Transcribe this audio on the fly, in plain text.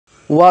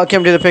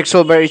Welcome to the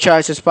Pixelberry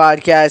Choices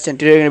podcast, and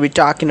today we're going to be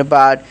talking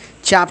about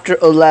chapter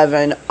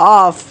 11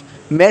 of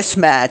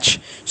Mismatch.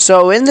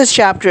 So, in this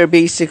chapter,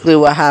 basically,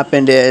 what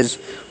happened is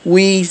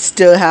we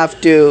still have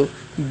to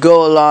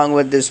go along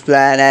with this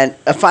plan, and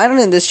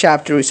finally, in this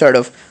chapter, we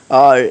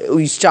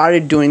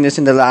started doing this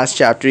in the last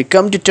chapter. We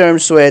come to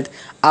terms with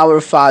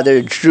our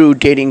father Drew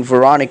dating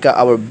Veronica,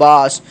 our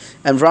boss,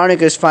 and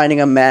Veronica is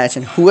finding a match,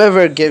 and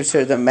whoever gives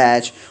her the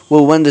match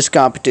will win this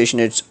competition.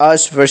 It's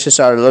us versus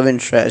our love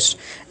interest.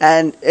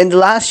 And in the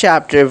last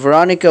chapter,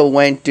 Veronica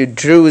went to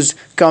Drew's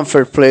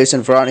comfort place,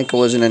 and Veronica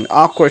was in an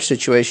awkward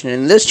situation.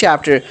 In this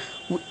chapter,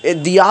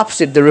 the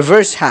opposite, the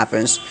reverse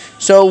happens.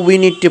 So we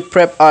need to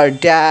prep our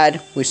dad.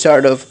 We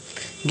sort of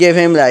give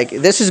him like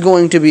this is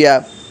going to be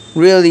a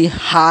really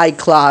high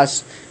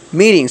class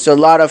meeting. So a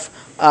lot of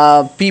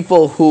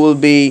people who will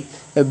be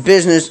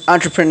business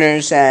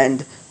entrepreneurs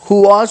and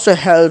who also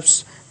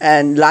helps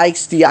and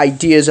likes the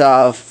ideas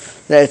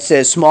of, let's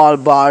say, small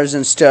bars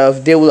and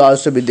stuff, they will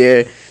also be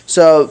there.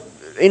 So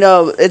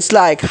it's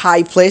like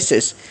high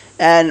places.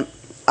 And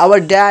our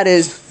dad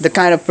is the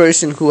kind of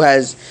person who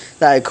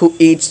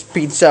eats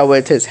pizza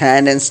with his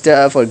hand and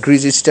stuff, or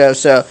greasy stuff.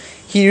 So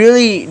he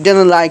really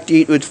doesn't like to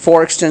eat with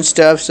forks and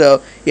stuff. So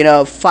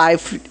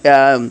five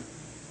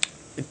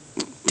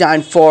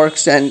giant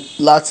forks and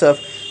lots of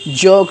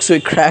jokes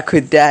we crack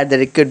with dad that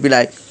it could be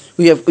like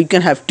we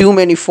can have too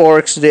many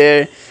forks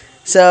there.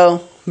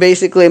 So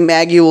basically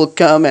Maggie will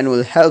come and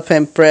will help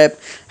him prep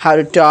how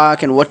to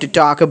talk and what to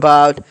talk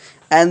about,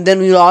 and then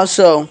we'll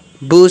also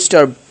boost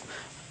our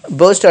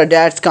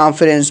dad's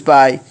confidence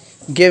by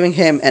giving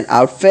him an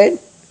outfit,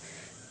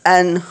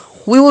 and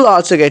we will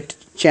also get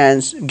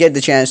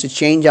the chance to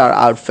change our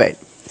outfit,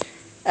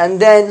 and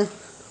then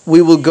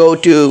we will go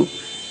to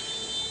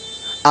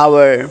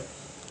our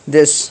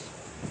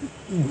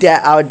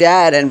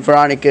dad and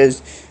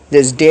Veronica's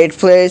this date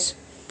place,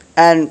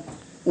 and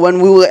when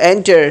we will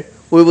enter,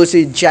 we will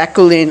see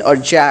Jacqueline or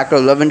Jack or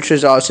love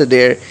interest also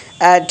there.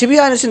 And to be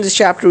honest, in this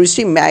chapter, we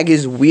see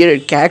Maggie's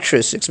weird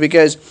characteristics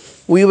because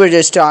we were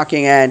just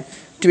talking, and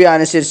to be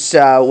honest, it's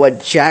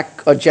what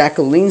Jack or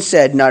Jacqueline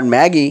said, not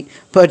Maggie.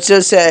 But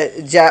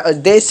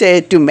they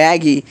said to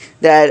Maggie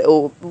that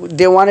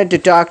they wanted to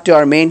talk to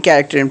our main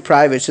character in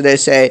private. So they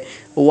say,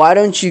 why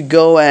don't you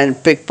go and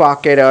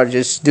pickpocket or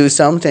just do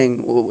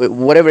something,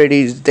 whatever it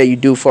is that you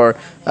do for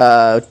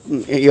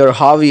your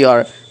hobby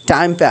or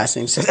time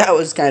passing. So that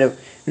was kind of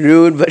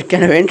rude but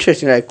kind of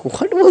interesting. Like,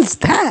 what was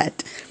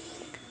that?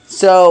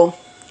 So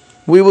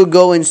we will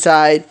go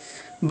inside.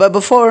 But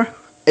before,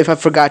 if I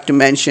forgot to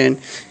mention,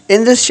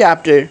 in this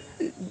chapter,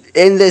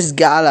 in this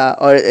gala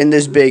or in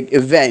this big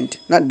event,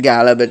 not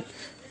gala, but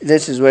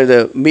this is where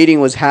the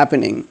meeting was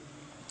happening,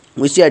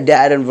 we see our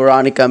dad and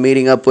Veronica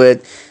meeting up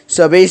with.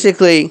 So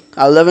basically,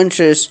 our love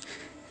interest,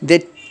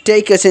 they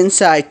take us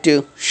inside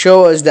to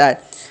show us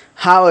that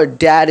how our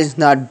dad is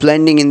not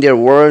blending in their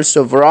world.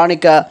 So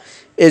Veronica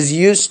is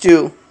used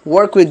to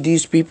work with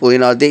these people.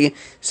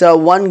 So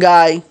one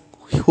guy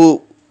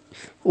who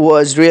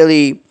was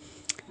really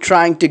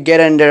trying to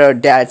get under our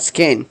dad's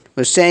skin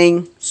was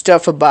saying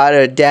stuff about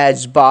our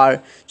dad's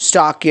bar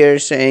stock here,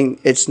 saying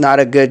it's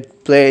not a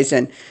good place,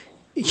 and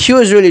he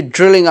was really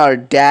drilling our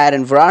dad,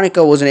 and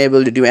Veronica wasn't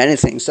able to do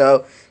anything.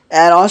 So,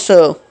 and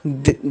also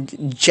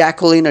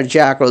Jacqueline or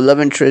Jack or love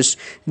interest,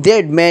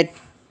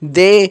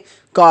 they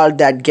called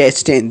that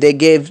guest in. They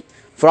gave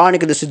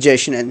Veronica the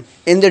suggestion, and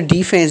in their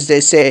defense,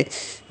 they say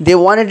they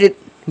wanted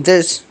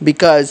this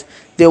because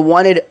they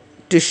wanted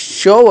to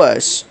show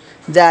us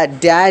that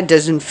dad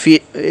doesn't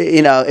fit,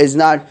 is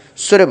not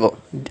suitable.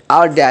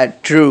 Our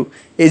dad, Drew,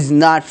 is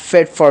not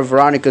fit for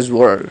Veronica's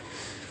world.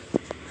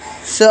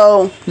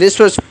 So this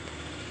was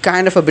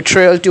kind of a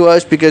betrayal to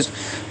us because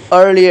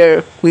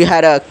earlier we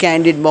had a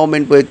candid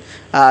moment with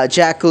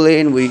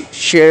Jacqueline. We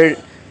shared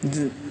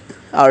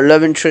our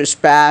love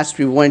interest past.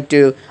 We went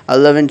to our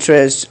love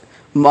interest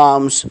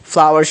mom's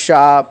flower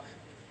shop,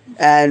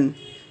 and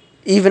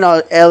even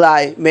our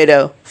Li made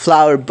a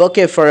flower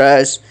bouquet for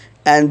us,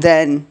 and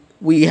then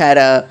we had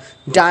a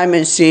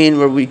diamond scene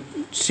where we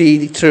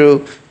see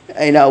through,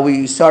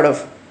 we sort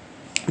of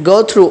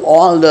go through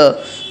all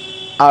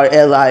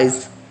our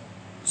Li's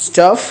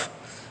stuff,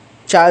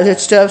 childhood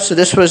stuff. So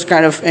this was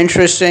kind of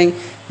interesting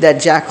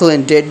that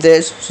Jacqueline did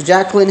this. So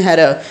Jacqueline had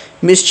a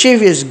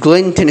mischievous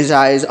glint in his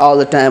eyes all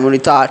the time when he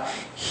thought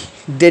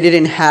they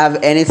didn't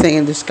have anything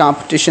in this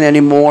competition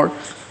anymore,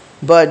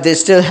 but they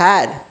still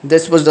had.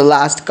 This was the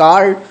last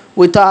card.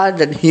 We thought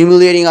that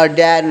humiliating our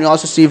dad, and we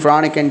also see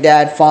Veronica and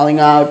dad falling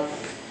out.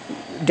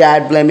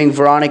 Dad blaming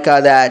Veronica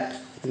that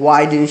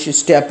why didn't she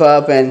step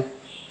up, and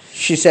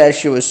she said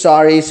she was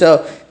sorry.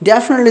 So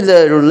definitely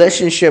the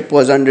relationship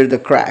was under the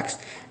cracks.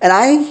 And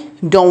I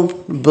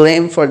don't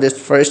blame for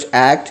this first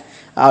act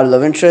our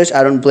love interest.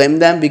 I don't blame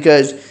them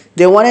because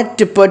they wanted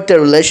to put the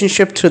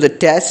relationship to the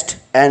test,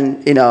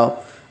 and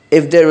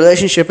if the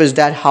relationship is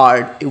that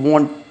hard, it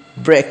won't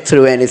break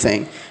through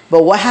anything.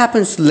 But what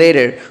happens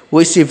later,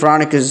 we see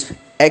Veronica's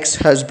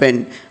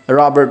ex-husband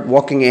Robert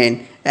walking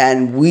in,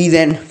 and we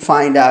then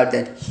find out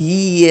that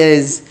he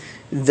is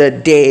the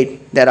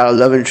date that our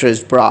love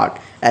interest brought.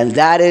 And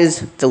that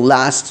is the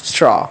last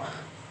straw.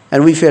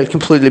 And we felt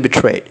completely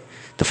betrayed.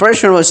 The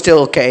first one was still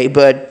okay,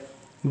 but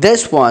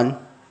this one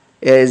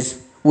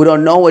is we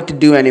don't know what to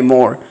do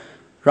anymore.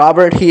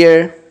 Robert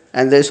here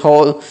and this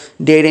whole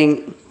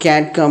dating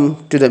can't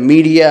come to the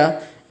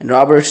media. And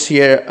Robert's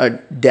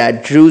here,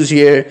 dad Drew's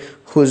here,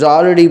 who's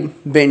already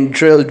been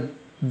drilled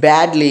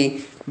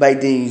badly by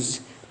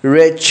these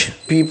rich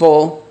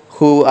people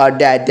who our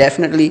dad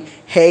definitely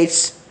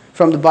hates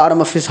from the bottom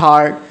of his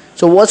heart.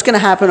 So what's going to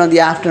happen on the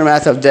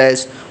aftermath of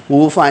this? We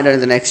will find out in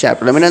the next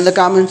chapter. Let me know in the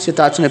comments your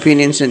thoughts and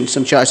opinions and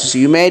some choices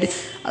you made.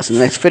 I'll see you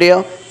in the next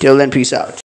video. Till then, peace out.